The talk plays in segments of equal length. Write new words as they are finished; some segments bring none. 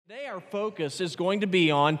Today our focus is going to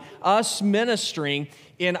be on us ministering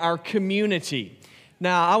in our community.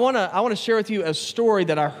 Now, I want to share with you a story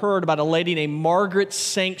that I heard about a lady named Margaret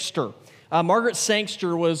Sangster. Margaret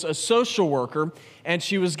Sangster was a social worker, and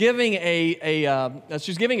she was giving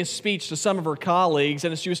a speech to some of her colleagues.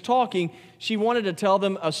 And as she was talking, she wanted to tell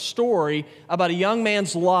them a story about a young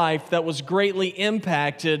man's life that was greatly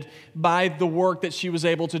impacted by the work that she was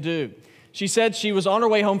able to do. She said she was on her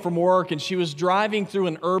way home from work and she was driving through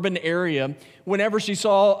an urban area whenever she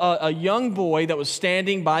saw a young boy that was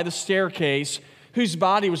standing by the staircase whose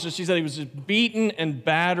body was just, she said he was just beaten and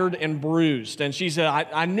battered and bruised. And she said,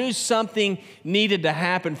 I knew something needed to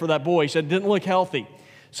happen for that boy. She said, it didn't look healthy.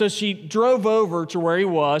 So she drove over to where he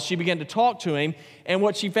was. She began to talk to him. And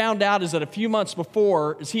what she found out is that a few months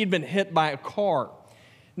before is he had been hit by a car.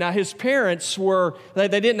 Now, his parents they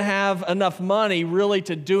didn't have enough money really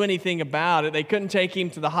to do anything about it. They couldn't take him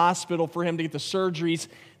to the hospital for him to get the surgeries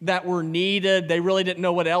that were needed. They really didn't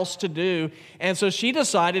know what else to do. And so she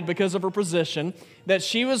decided, because of her position, that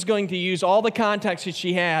she was going to use all the contacts that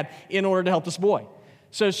she had in order to help this boy.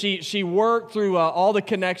 So she worked through all the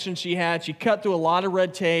connections she had. She cut through a lot of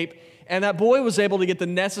red tape. And that boy was able to get the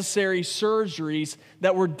necessary surgeries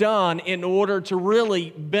that were done in order to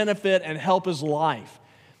really benefit and help his life.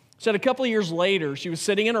 She said a couple of years later, she was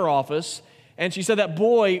sitting in her office, and she said that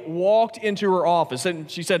boy walked into her office. And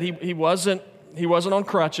she said he wasn't on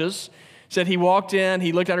crutches. She said he walked in,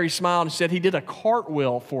 he looked at her, he smiled, and she said he did a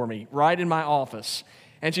cartwheel for me right in my office.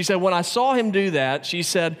 And she said, when I saw him do that, she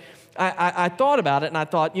said, I thought about it, and I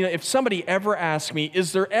thought, if somebody ever asked me,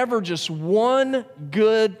 is there ever just one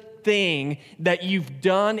good thing that you've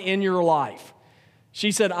done in your life?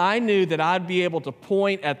 She said, I knew that I'd be able to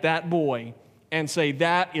point at that boy and say,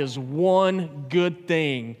 that is one good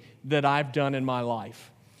thing that I've done in my life.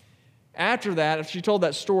 After that, after she told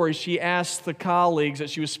that story, she asked the colleagues that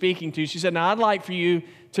she was speaking to, she said, now I'd like for you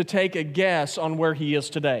to take a guess on where he is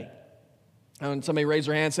today. And somebody raised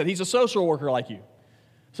their hand and said, he's a social worker like you.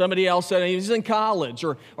 Somebody else said, he's in college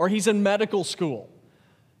or he's in medical school.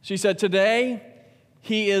 She said, today,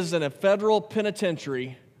 he is in a federal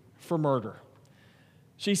penitentiary for murder.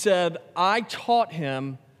 She said, I taught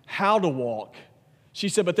him how to walk. She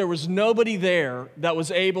said, but there was nobody there that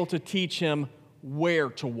was able to teach him where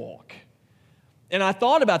to walk. And I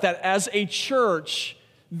thought about that as a church.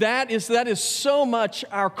 That is so much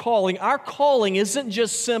our calling. Our calling isn't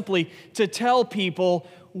just simply to tell people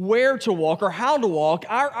where to walk or how to walk.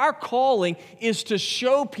 Our calling is to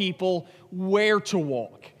show people where to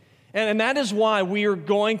walk. And that is why we are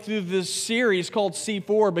going through this series called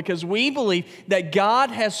C4, because we believe that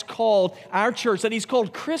God has called our church, that He's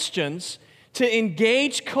called Christians to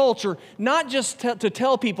engage culture, not just to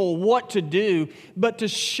tell people what to do, but to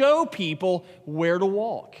show people where to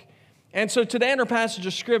walk. And so today in our passage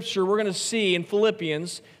of Scripture, we're going to see in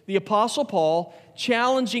Philippians, the Apostle Paul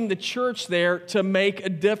challenging the church there to make a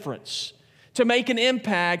difference, to make an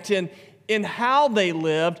impact in how they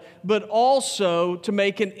lived, but also to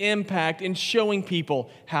make an impact in showing people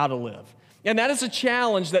how to live. And that is a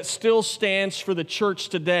challenge that still stands for the church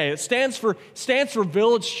today. It stands for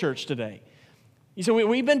Village Church today. You see,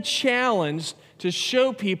 we've been challenged to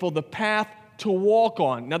show people the path to walk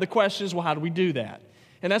on. Now the question is, well, how do we do that?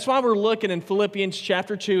 And that's why we're looking in Philippians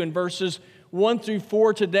chapter 2 and verses 1 through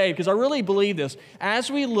 4 today, because I really believe this.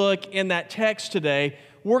 As we look in that text today,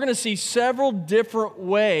 we're going to see several different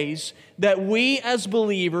ways that we as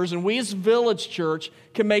believers and we as Village Church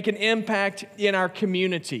can make an impact in our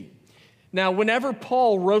community. Now, whenever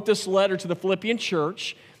Paul wrote this letter to the Philippian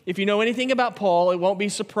church, if you know anything about Paul, it won't be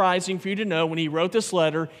surprising for you to know when he wrote this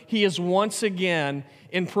letter, he is once again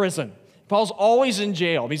in prison. Paul's always in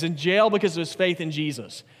jail. He's in jail because of his faith in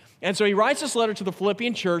Jesus. And so he writes this letter to the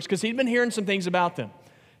Philippian church because he'd been hearing some things about them.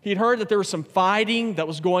 He'd heard that there was some fighting that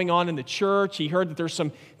was going on in the church. He heard that there's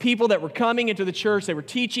some people that were coming into the church. They were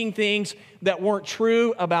teaching things that weren't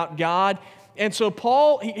true about God. And so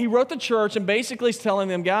Paul, he wrote the church and basically is telling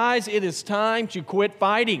them, guys, it is time to quit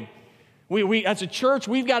fighting. We as a church,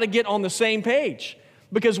 we've got to get on the same page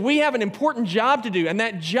because we have an important job to do. And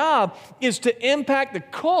that job is to impact the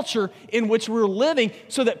culture in which we're living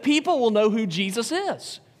so that people will know who Jesus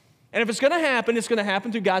is. And if it's going to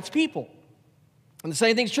happen through God's people. And the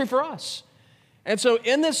same thing's true for us. And so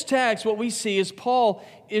in this text, what we see is Paul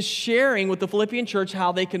is sharing with the Philippian church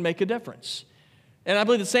how they can make a difference. And I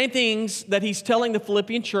believe the same things that he's telling the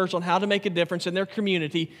Philippian church on how to make a difference in their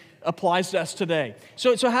community applies to us today.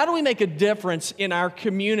 So how do we make a difference in our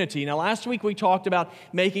community? Now, last week we talked about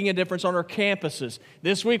making a difference on our campuses.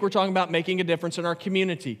 This week we're talking about making a difference in our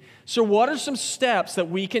community. So what are some steps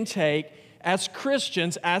that we can take as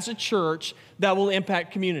Christians, as a church, that will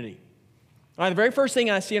impact community. All right, the very first thing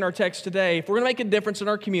I see in our text today, if we're going to make a difference in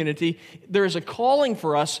our community, there is a calling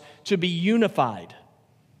for us to be unified.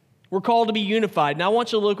 We're called to be unified. Now I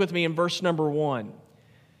want you to look with me in verse number 1.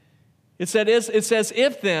 It says,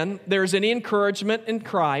 if then there is any encouragement in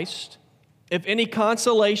Christ, if any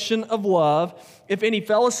consolation of love, if any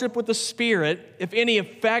fellowship with the Spirit, if any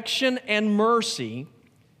affection and mercy,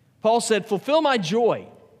 Paul said, fulfill my joy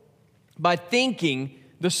by thinking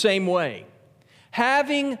the same way,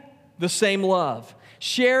 having the same love,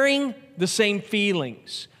 sharing the same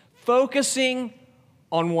feelings, focusing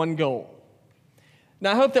on one goal.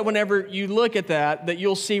 Now, I hope that whenever you look at that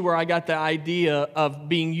you'll see where I got the idea of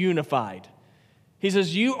being unified. He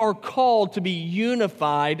says, you are called to be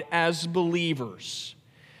unified as believers.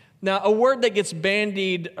 Now, a word that gets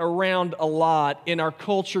bandied around a lot in our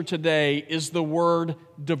culture today is the word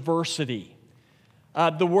diversity.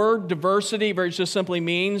 The word diversity very just simply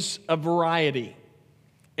means a variety,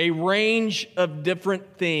 a range of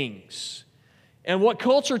different things. And what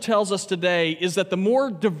culture tells us today is that the more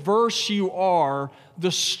diverse you are,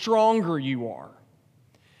 the stronger you are.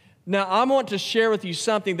 Now, I want to share with you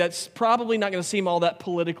something that's probably not going to seem all that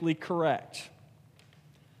politically correct.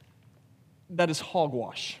 That is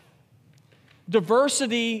hogwash.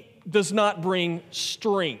 Diversity does not bring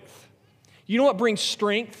strength. You know what brings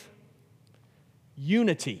strength?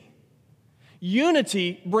 Unity.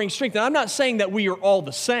 Unity brings strength. Now, I'm not saying that we are all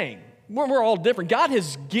the same. We're all different. God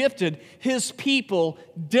has gifted His people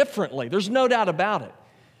differently. There's no doubt about it.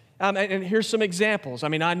 And here's some examples. I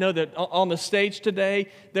mean, I know that on the stage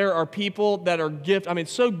today, there are people that are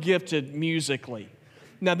so gifted musically.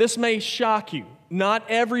 Now, this may shock you. Not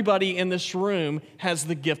everybody in this room has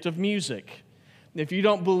the gift of music. If you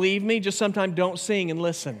don't believe me, just sometimes don't sing and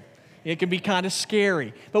listen. It can be kind of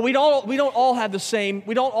scary. But we don't all have the same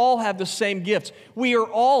gifts. We are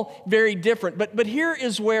all very different. But here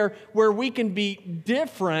is where we can be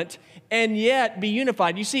different and yet be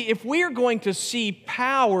unified. You see, if we are going to see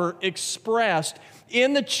power expressed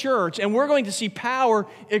in the church, and we're going to see power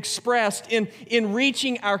expressed in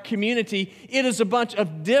reaching our community, it is a bunch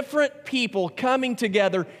of different people coming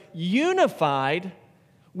together, unified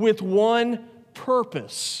with one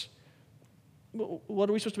purpose. What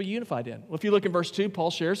are we supposed to be unified in? Well, if you look in verse 2, Paul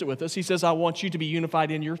shares it with us. He says, I want you to be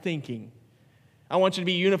unified in your thinking. I want you to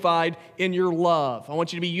be unified in your love. I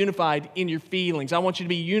want you to be unified in your feelings. I want you to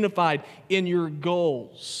be unified in your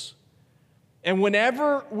goals. And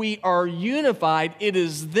whenever we are unified, it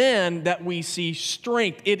is then that we see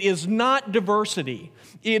strength. It is not diversity.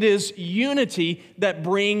 It is unity that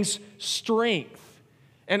brings strength.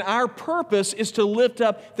 And our purpose is to lift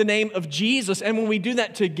up the name of Jesus. And when we do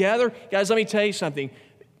that together, guys, let me tell you something.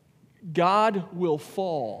 God will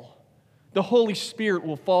fall. The Holy Spirit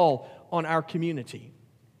will fall on our community.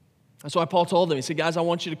 That's why Paul told them, he said, guys, I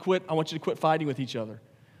want you to quit fighting with each other.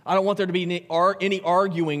 I don't want there to be any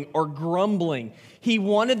arguing or grumbling. He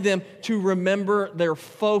wanted them to remember their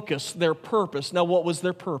focus, their purpose. Now, what was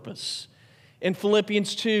their purpose? In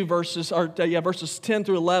Philippians 2, verses 10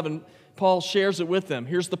 through 11, Paul shares it with them.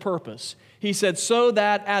 Here's the purpose. He said, so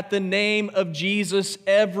that at the name of Jesus,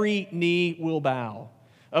 every knee will bow,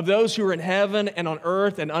 of those who are in heaven and on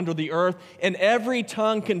earth and under the earth, and every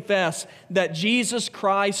tongue confess that Jesus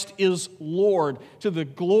Christ is Lord, to the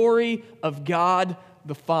glory of God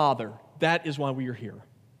the Father. That is why we are here.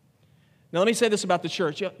 Now, let me say this about the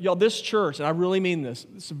church. Y'all, this church, and I really mean this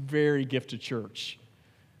is a very gifted church.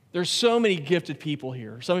 There's so many gifted people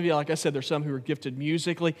here. Some of you, like I said, there's some who are gifted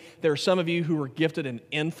musically. There are some of you who are gifted in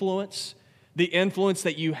influence, the influence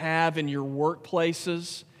that you have in your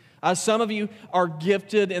workplaces. Some of you are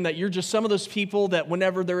gifted in that you're just some of those people that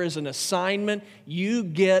whenever there is an assignment, you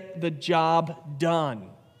get the job done.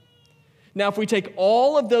 Now, if we take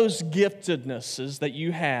all of those giftednesses that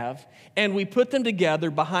you have and we put them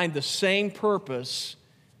together behind the same purpose,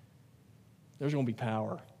 there's going to be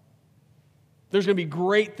power. There's going to be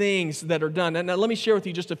great things that are done. Now, let me share with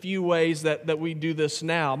you just a few ways that we do this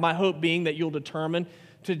now. My hope being that you'll determine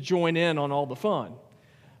to join in on all the fun.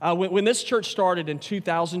 When this church started in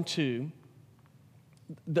 2002,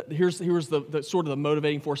 here's the sort of the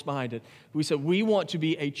motivating force behind it. We said, we want to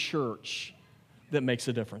be a church that makes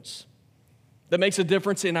a difference. that makes a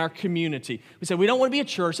difference in our community. We said we don't want to be a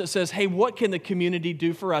church that says, hey, what can the community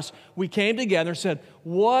do for us? We came together and said,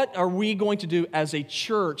 what are we going to do as a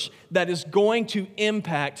church that is going to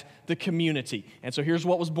impact the community? And so here's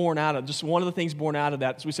what was born out of, just one of the things born out of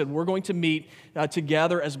that is we said we're going to meet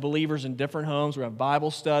together as believers in different homes. We have Bible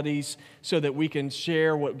studies so that we can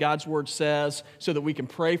share what God's Word says, so that we can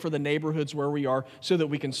pray for the neighborhoods where we are, so that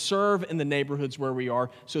we can serve in the neighborhoods where we are,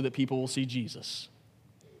 so that people will see Jesus.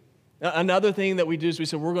 Another thing that we do is we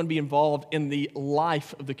said we're going to be involved in the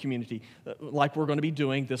life of the community, like we're going to be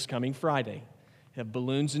doing this coming Friday. Have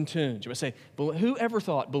balloons and tunes. You would say, who ever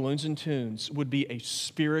thought balloons and tunes would be a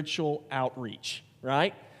spiritual outreach,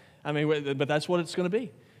 right? I mean, but that's what it's going to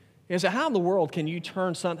be. You say, how in the world can you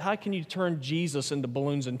turn Jesus into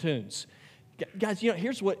balloons and tunes? Guys,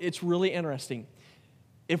 here's what, it's really interesting.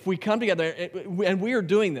 If we come together, and we are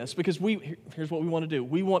doing this because here's what we want to do.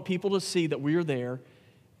 We want people to see that we are there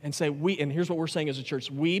and say, and here's what we're saying as a church,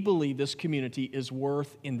 we believe this community is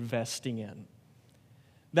worth investing in.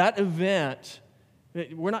 That event,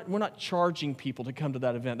 we're not charging people to come to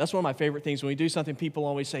that event. That's one of my favorite things. When we do something, people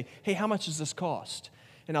always say, hey, how much does this cost?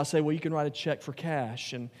 And I'll say, well, you can write a check for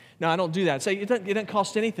cash. And no, I don't do that. I say, it doesn't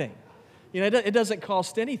cost anything. It doesn't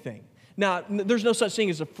cost anything. Now, there's no such thing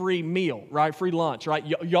as a free meal, right? Free lunch, right?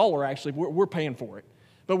 Y'all are actually, we're paying for it.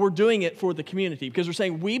 But we're doing it for the community because we're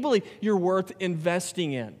saying we believe you're worth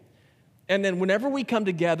investing in. And then whenever we come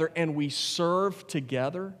together and we serve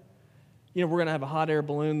together, we're going to have a hot air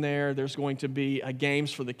balloon there. There's going to be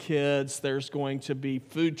games for the kids. There's going to be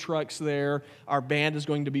food trucks there. Our band is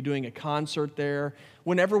going to be doing a concert there.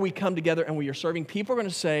 Whenever we come together and we are serving, people are going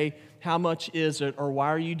to say, how much is it or why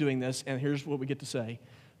are you doing this? And here's what we get to say.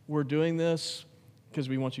 We're doing this because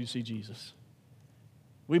we want you to see Jesus.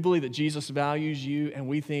 We believe that Jesus values you, and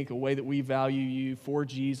we think a way that we value you for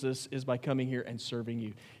Jesus is by coming here and serving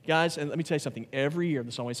you. Guys, and let me tell you something. Every year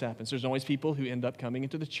this always happens. There's always people who end up coming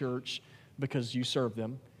into the church because you serve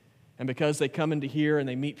them. And because they come into here and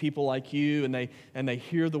they meet people like you and they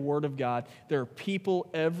hear the Word of God, there are people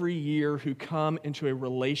every year who come into a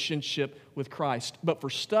relationship with Christ. But for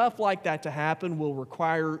stuff like that to happen will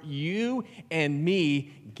require you and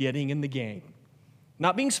me getting in the game.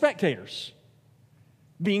 Not being spectators.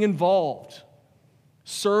 Being involved,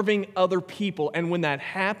 serving other people. And when that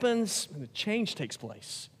happens, the change takes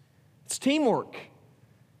place. It's teamwork.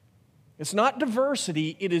 It's not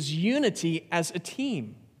diversity, it is unity as a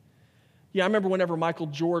team. I remember whenever Michael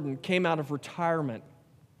Jordan came out of retirement.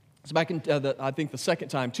 It's back in, I think, the second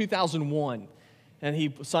time, 2001. And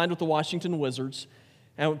he signed with the Washington Wizards.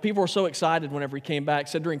 And people were so excited whenever he came back.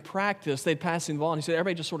 Said during practice, they'd pass him the ball, and he said,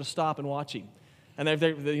 everybody just sort of stop and watch him. And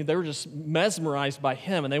they were just mesmerized by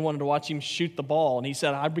him, and they wanted to watch him shoot the ball. And he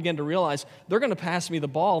said, I began to realize they're going to pass me the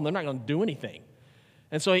ball, and they're not going to do anything.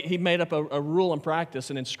 And so he made up a rule in practice,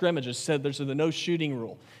 and in scrimmages said there's the no shooting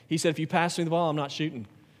rule. He said, if you pass me the ball, I'm not shooting.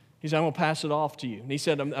 He said, I'm going to pass it off to you. And he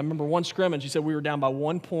said, I remember one scrimmage, he said, we were down by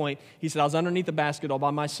 1 point. He said, I was underneath the basket all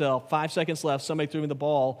by myself. 5 seconds left, somebody threw me the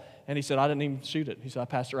ball, and he said, I didn't even shoot it. He said, I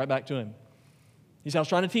passed it right back to him. He said, I was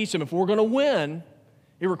trying to teach him, if we're going to win,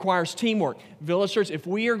 it requires teamwork. Village Church, if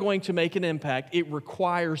we are going to make an impact, it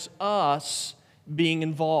requires us being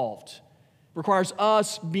involved. It requires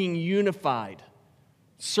us being unified,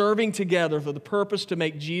 serving together for the purpose to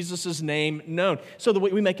make Jesus' name known. So the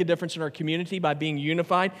way we make a difference in our community by being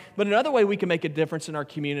unified, but another way we can make a difference in our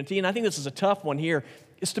community, and I think this is a tough one here,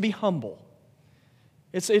 is to be humble.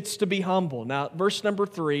 It's to be humble. Now, verse number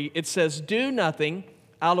 3, it says, do nothing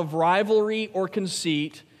out of rivalry or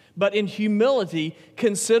conceit, but in humility,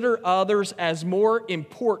 consider others as more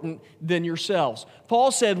important than yourselves.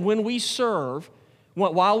 Paul said when we serve,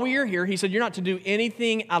 while we are here, he said you're not to do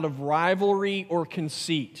anything out of rivalry or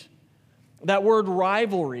conceit. That word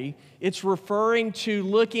rivalry, it's referring to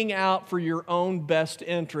looking out for your own best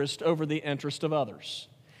interest over the interest of others.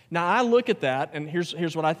 Now, I look at that, and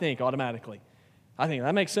here's what I think automatically. I think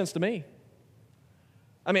that makes sense to me.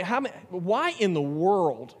 I mean, why in the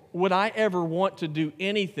world would I ever want to do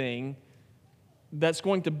anything that's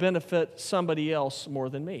going to benefit somebody else more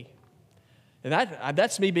than me? And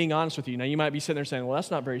that's me being honest with you. Now, you might be sitting there saying, well,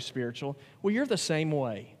 that's not very spiritual. Well, you're the same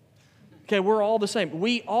way. Okay, we're all the same.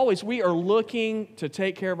 We are looking to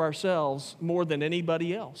take care of ourselves more than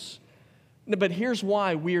anybody else. But here's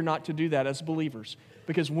why we are not to do that as believers.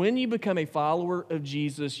 Because when you become a follower of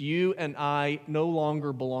Jesus, you and I no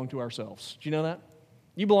longer belong to ourselves. Do you know that?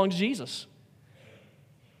 You belong to Jesus.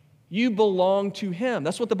 You belong to Him.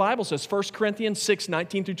 That's what the Bible says. 1 Corinthians 6,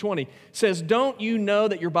 19 through 20 says, don't you know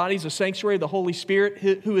that your body is a sanctuary of the Holy Spirit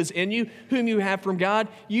who is in you, whom you have from God?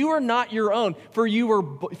 You are not your own, for you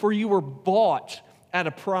were bought at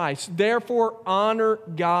a price. Therefore, honor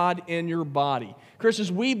God in your body.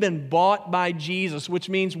 Christians, we've been bought by Jesus, which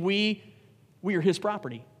means we are His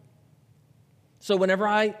property. So whenever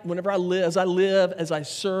I live, as I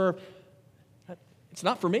serve, it's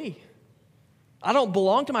not for me. I don't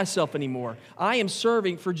belong to myself anymore. I am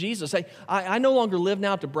serving for Jesus. I no longer live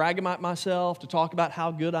now to brag about myself, to talk about how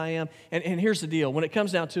good I am. And here's the deal. When it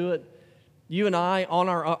comes down to it, you and I, on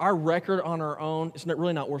our record on our own, it's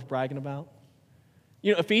really not worth bragging about.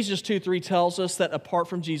 You know, Ephesians 2:3 tells us that apart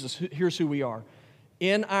from Jesus, here's who we are.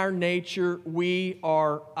 In our nature, we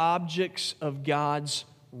are objects of God's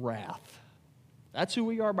wrath. That's who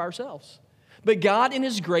we are by ourselves. But God, in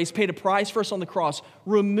His grace, paid a price for us on the cross,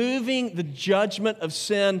 removing the judgment of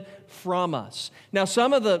sin from us. Now,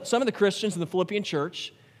 some of the Christians in the Philippian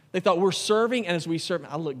church, they thought we're serving, and as we serve,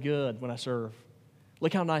 I look good when I serve.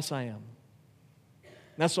 Look how nice I am.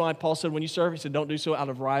 And that's why Paul said, when you serve, he said, don't do so out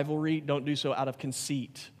of rivalry, don't do so out of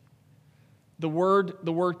conceit. The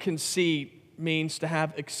word conceit means to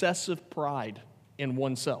have excessive pride in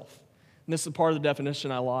oneself. And this is part of the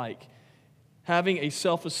definition I like. Having a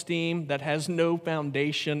self-esteem that has no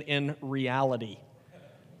foundation in reality.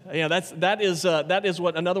 You know, that is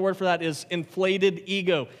what another word for that is inflated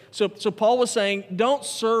ego. So Paul was saying, don't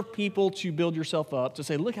serve people to build yourself up, to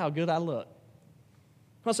say, look how good I look.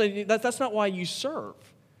 Paul said, that's not why you serve.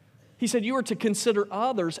 He said you are to consider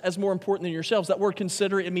others as more important than yourselves. That word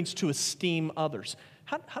consider, it means to esteem others.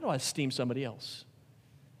 How do I esteem somebody else?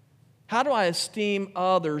 How do I esteem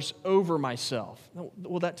others over myself?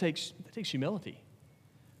 Well, that takes humility.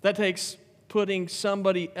 That takes putting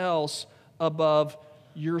somebody else above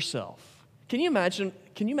yourself. Can you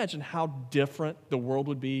imagine how different the world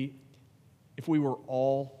would be if we were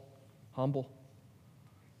all humble?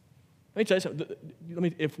 Let me tell you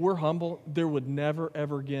something. If we're humble, there would never,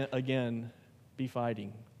 ever again be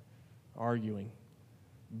fighting, arguing,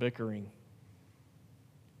 bickering.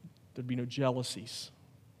 There'd be no jealousies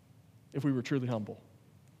if we were truly humble.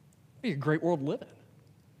 It'd be a great world to live in.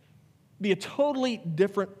 It'd be a totally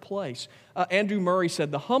different place. Andrew Murray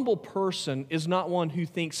said, the humble person is not one who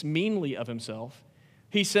thinks meanly of himself.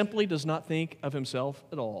 He simply does not think of himself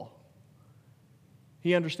at all.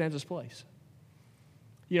 He understands his place.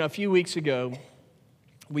 You know, a few weeks ago,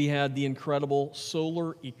 we had the incredible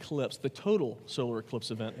solar eclipse, the total solar eclipse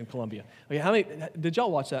event in Colombia. Okay, did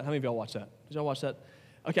y'all watch that? How many of y'all watched that? Did y'all watch that?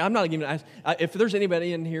 Okay, I'm not even, if there's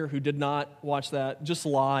anybody in here who did not watch that, just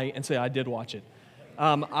lie and say, I did watch it.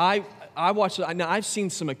 I watched it. Now, I've seen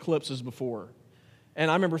some eclipses before, and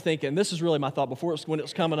I remember thinking, this is really my thought before, when it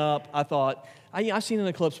was coming up, I thought, I've seen an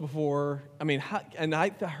eclipse before. I mean, and I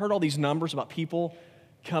heard all these numbers about people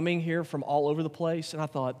coming here from all over the place, and I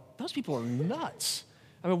thought, those people are nuts.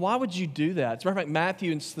 I mean, why would you do that? As a matter of fact,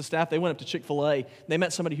 Matthew and the staff, they went up to Chick-fil-A. They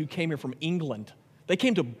met somebody who came here from England. They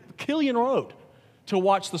came to Killian Road to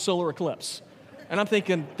watch the solar eclipse. And I'm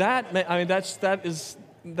thinking, that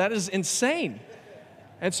is insane.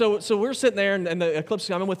 And so we're sitting there, and the eclipse is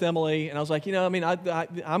coming with Emily, and I was like, I'm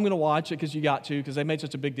going to watch it because you got to, because they made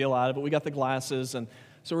such a big deal out of it. We got the glasses, and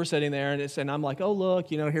so we're sitting there, and I'm like, oh, look,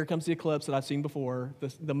 here comes the eclipse that I've seen before.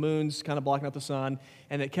 The moon's kind of blocking out the sun,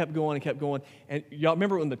 and it kept going and kept going. And y'all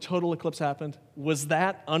remember when the total eclipse happened? Was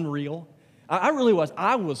that unreal? I really was.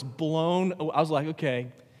 I was blown. I was like, okay,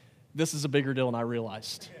 this is a bigger deal than I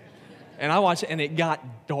realized. And I watched it, and it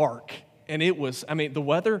got dark. And it was, the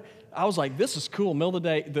weather, I was like, this is cool. Middle of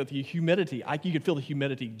the day, the humidity, you could feel the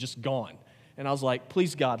humidity just gone. And I was like,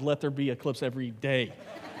 please, God, let there be eclipse every day.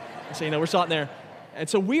 So, we're sitting there. And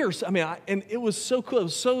so and it was so cool. It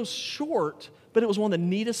was so short, but it was one of the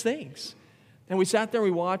neatest things. And we sat there and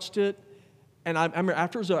we watched it. And I remember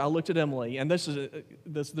afterwards, I looked at Emily, and this is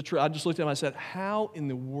the truth. I just looked at him and I said, how in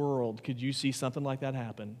the world could you see something like that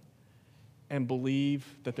happen and believe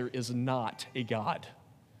that there is not a God?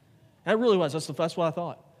 And it really was. That's what I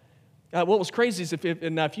thought. What was crazy is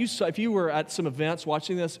if you were at some events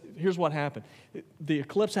watching this, here's what happened. The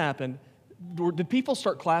eclipse happened. Did people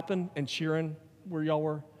start clapping and cheering where y'all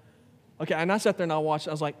were? Okay, and I sat there and I watched.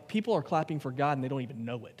 I was like, people are clapping for God and they don't even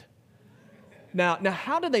know it. Now,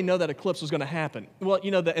 how did they know that eclipse was going to happen? Well,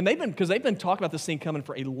 and they've been talking about this thing coming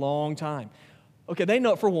for a long time. Okay, they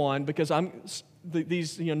know it for one because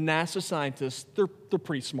these NASA scientists, they're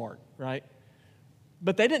pretty smart, right?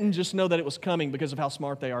 But they didn't just know that it was coming because of how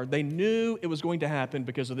smart they are. They knew it was going to happen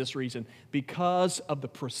because of this reason, because of the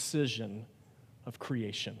precision of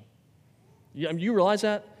creation. You realize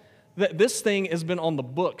that? That this thing has been on the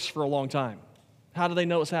books for a long time. How do they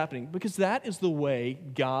know it's happening? Because that is the way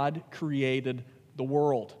God created the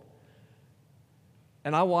world.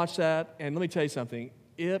 And I watched that, and let me tell you something.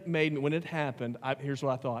 It made me, when it happened, here's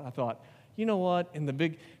what I thought. I thought, you know what,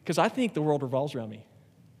 because I think the world revolves around me.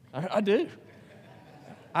 I do.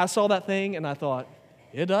 I saw that thing and I thought,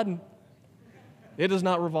 it doesn't. It does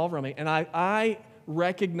not revolve around me. And I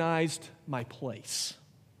recognized my place.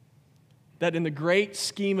 That in the great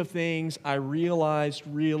scheme of things, I realized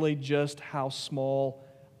really just how small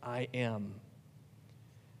I am.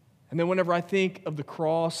 And then whenever I think of the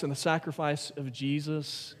cross and the sacrifice of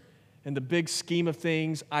Jesus and the big scheme of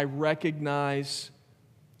things, I recognize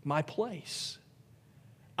my place.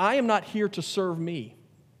 I am not here to serve me.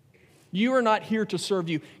 You are not here to serve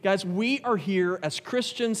you. Guys, we are here as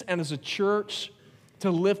Christians and as a church to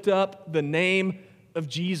lift up the name of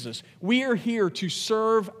Jesus. We are here to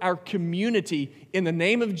serve our community in the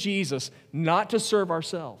name of Jesus, not to serve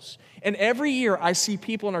ourselves. And every year I see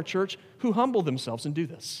people in our church who humble themselves and do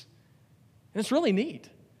this. And it's really neat.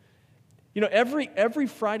 You know, every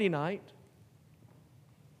Friday night,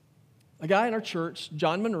 a guy in our church,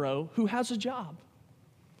 John Monroe, who has a job,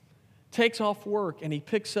 takes off work and he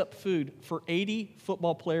picks up food for 80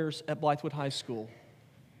 football players at Blythewood High School.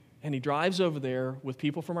 And he drives over there with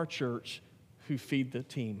people from our church who feed the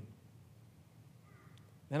team.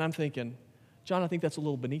 And I'm thinking, John, I think that's a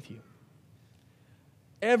little beneath you.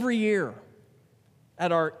 Every year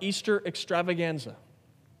at our Easter extravaganza,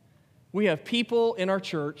 we have people in our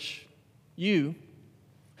church, you,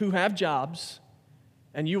 who have jobs,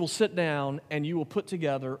 and you will sit down and you will put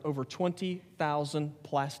together over 20,000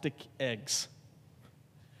 plastic eggs.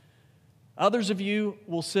 Others of you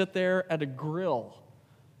will sit there at a grill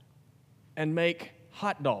and make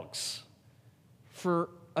hot dogs for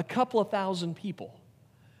a couple of thousand people.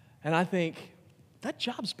 And I think, that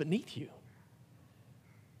job's beneath you.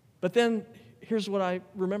 But then, here's what I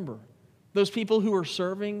remember. Those people who are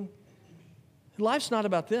serving, life's not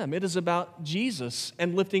about them. It is about Jesus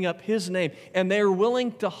and lifting up His name. And they're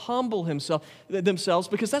willing to humble themselves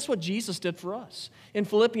because that's what Jesus did for us. In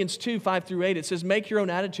Philippians 2, 5 through 8, it says, make your own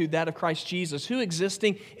attitude that of Christ Jesus, who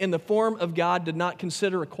existing in the form of God did not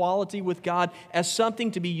consider equality with God as something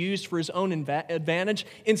to be used for His own advantage.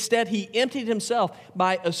 Instead, He emptied Himself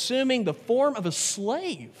by assuming the form of a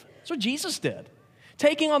slave. That's what Jesus did.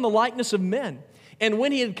 Taking on the likeness of men. And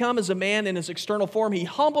when He had come as a man in His external form, He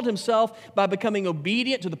humbled Himself by becoming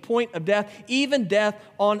obedient to the point of death, even death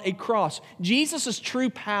on a cross. Jesus'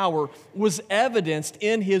 true power was evidenced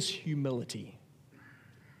in His humility.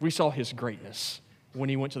 We saw His greatness when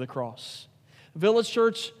He went to the cross. Village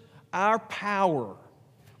Church, our power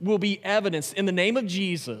will be evidenced in the name of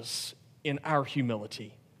Jesus in our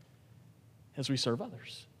humility as we serve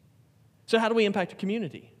others. So how do we impact a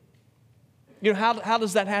community? You know, how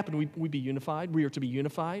does that happen? We be unified. We are to be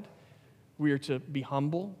unified. We are to be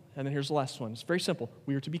humble. And then here's the last one. It's very simple.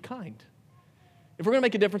 We are to be kind. If we're going to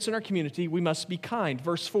make a difference in our community, we must be kind.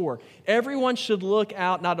 Verse 4, everyone should look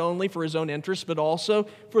out not only for his own interest, but also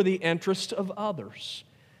for the interest of others.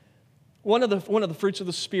 One of the fruits of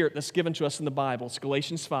the Spirit that's given to us in the Bible, it's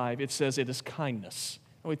Galatians 5, it says it is kindness.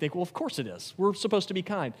 And we think, well, of course it is. We're supposed to be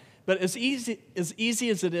kind. But as easy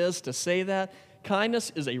as it is to say that,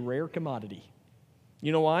 kindness is a rare commodity.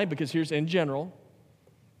 You know why? Because here's in general,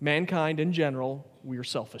 mankind in general, we are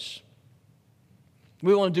selfish.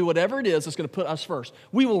 We want to do whatever it is that's going to put us first.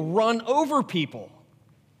 We will run over people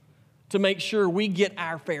to make sure we get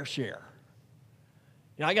our fair share.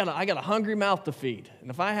 You know, I got a hungry mouth to feed, and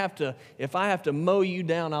if I have to mow you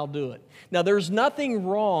down, I'll do it. Now, there's nothing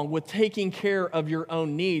wrong with taking care of your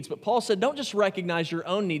own needs, but Paul said, don't just recognize your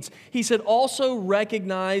own needs. He said, also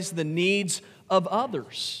recognize the needs of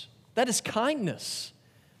others. That is kindness.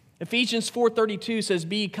 Ephesians 4:32 says,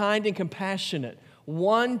 be kind and compassionate,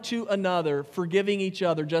 one to another, forgiving each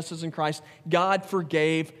other, just as in Christ God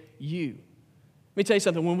forgave you. Let me tell you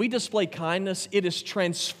something. When we display kindness, it is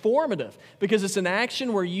transformative because it's an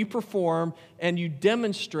action where you perform and you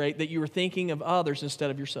demonstrate that you are thinking of others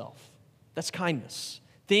instead of yourself. That's kindness.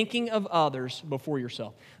 Thinking of others before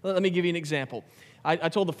yourself. Let me give you an example. I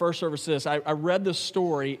told the first service this. I read this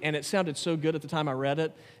story, and it sounded so good at the time I read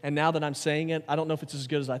it, and now that I'm saying it, I don't know if it's as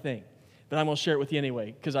good as I think. But I'm going to share it with you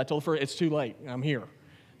anyway, because I told the first, it's too late. I'm here.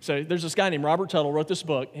 So there's this guy named Robert Tuttle wrote this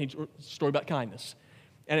book, a story about kindness.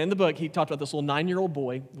 And in the book, he talked about this little 9-year-old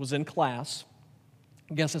boy was in class.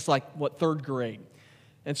 I guess it's like, third grade.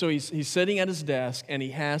 And so he's sitting at his desk, and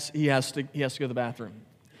he has to go to the bathroom.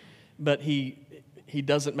 But he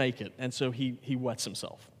doesn't make it, and so he wets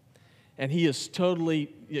himself. And he is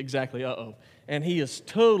totally, and he is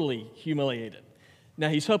totally humiliated. Now,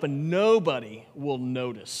 he's hoping nobody will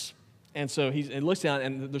notice. And so he looks down,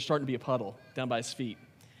 and there's starting to be a puddle down by his feet.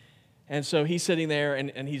 And so he's sitting there,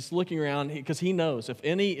 and he's looking around, because he knows, if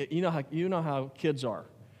any, you know how kids are.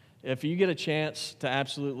 If you get a chance to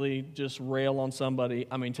absolutely just rail on somebody,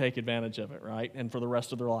 I mean, take advantage of it, right? And for the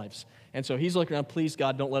rest of their lives. And so he's looking around, please,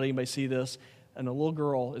 God, don't let anybody see this. And a little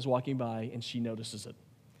girl is walking by, and she notices it.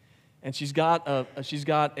 And she's got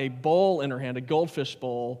a bowl in her hand, a goldfish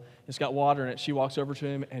bowl. It's got water in it. She walks over to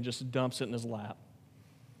him and just dumps it in his lap.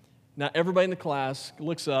 Now, everybody in the class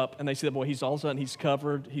looks up, and they see the boy. All of a sudden, he's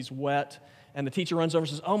covered, he's wet. And the teacher runs over and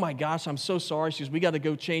says, oh my gosh, I'm so sorry. She says, we got to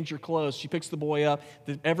go change your clothes. She picks the boy up.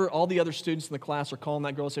 All the other students in the class are calling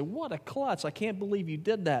that girl and say, what a klutz. I can't believe you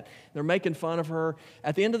did that. They're making fun of her.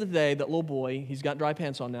 At the end of the day, that little boy, he's got dry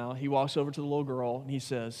pants on now. He walks over to the little girl and he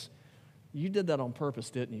says, you did that on purpose,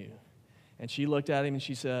 didn't you? And she looked at him and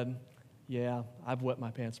she said, yeah, I've wet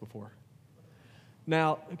my pants before.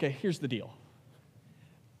 Now, okay, here's the deal.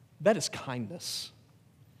 That is kindness.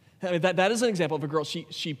 I mean, that is an example of a girl.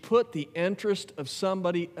 She put the interest of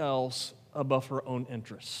somebody else above her own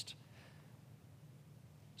interest.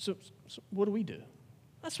 So what do?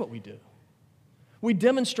 That's what we do. We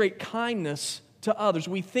demonstrate kindness to others.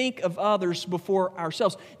 We think of others before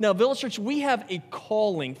ourselves. Now, Village Church, we have a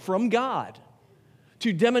calling from God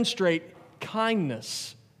to demonstrate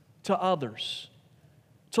kindness to others,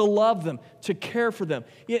 to love them, to care for them.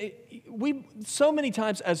 We so many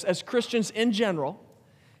times as Christians in general,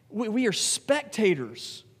 we are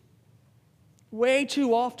spectators way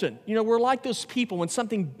too often. We're like those people when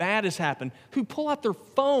something bad has happened who pull out their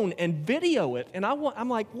phone and video it. And I'm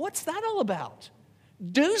like, what's that all about?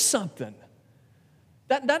 Do something.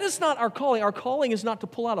 That is not our calling. Our calling is not to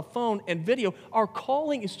pull out a phone and video. Our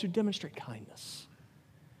calling is to demonstrate kindness,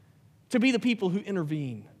 to be the people who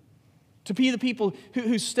intervene, to be the people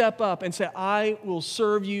who step up and say, I will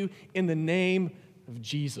serve you in the name of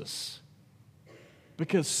Jesus.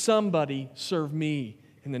 Because somebody served me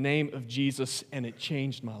in the name of Jesus and it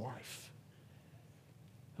changed my life.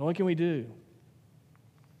 And what can we do?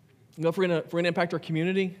 If we're going to impact our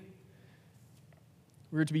community,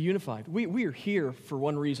 we're to be unified. We are here for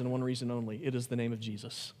one reason only. It is the name of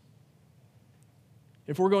Jesus.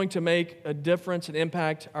 If we're going to make a difference and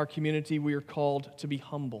impact our community, we are called to be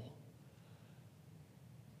humble,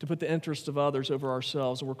 to put the interest of others over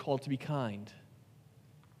ourselves, and we're called to be kind,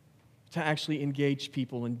 to actually engage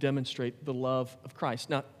people and demonstrate the love of Christ.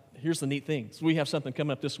 Now, here's the neat thing. So we have something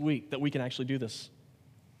coming up this week that we can actually do this.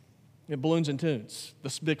 Balloons and Tunes,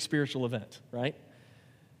 this big spiritual event, right?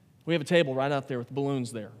 We have a table right out there with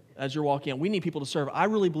balloons there. As you're walking in, we need people to serve. I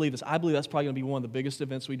really believe this. I believe that's probably going to be one of the biggest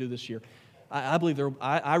events we do this year. I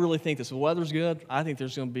really think this. If the weather's good, I think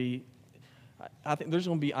there's going to be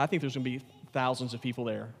thousands of people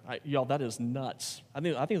there. Y'all, that is nuts. I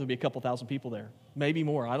think there'll be a couple thousand people there, maybe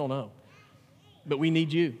more. I don't know. But we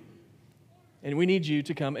need you. And we need you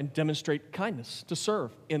to come and demonstrate kindness, to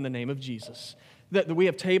serve in the name of Jesus. That we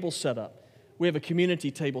have tables set up. We have a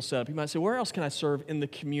community table set up. You might say, where else can I serve in the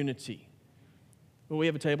community? Well, we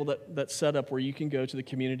have a table that's set up where you can go to the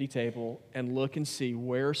community table and look and see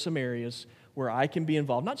where are some areas where I can be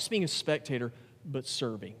involved, not just being a spectator, but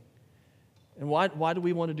serving. And why do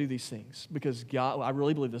we want to do these things? Because God, I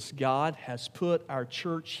really believe this, God has put our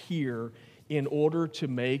church here in order to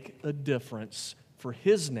make a difference for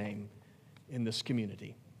His name in this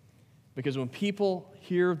community. Because when people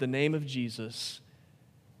hear the name of Jesus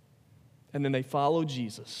and then they follow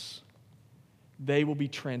Jesus, they will be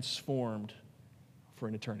transformed for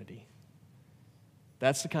an eternity.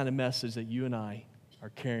 That's the kind of message that you and I are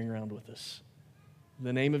carrying around with us.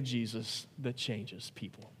 The name of Jesus that changes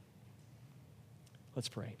people. Let's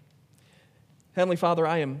pray. Heavenly Father,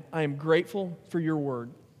 I am grateful for your word.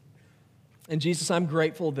 And Jesus, I'm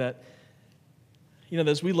grateful that,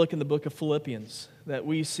 as we look in the book of Philippians, that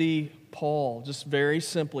we see Paul just very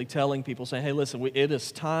simply telling people, saying, hey, listen, it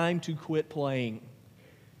is time to quit playing.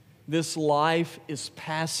 This life is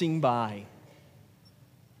passing by.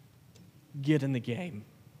 Get in the game.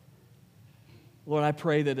 Lord, I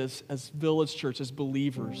pray that as Village Church, as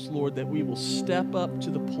believers, Lord, that we will step up to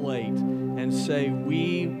the plate and say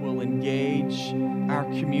we will engage our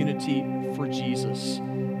community for Jesus.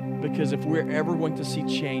 Because if we're ever going to see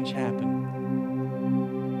change happen,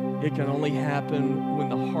 it can only happen when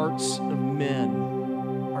the hearts of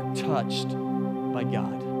men are touched by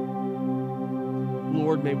God.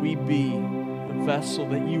 Lord, may we be the vessel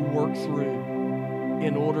that you work through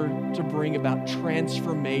in order to bring about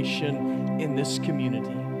transformation in this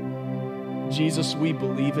community. Jesus, we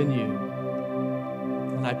believe in you.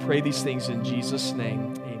 And I pray these things in Jesus'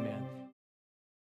 name.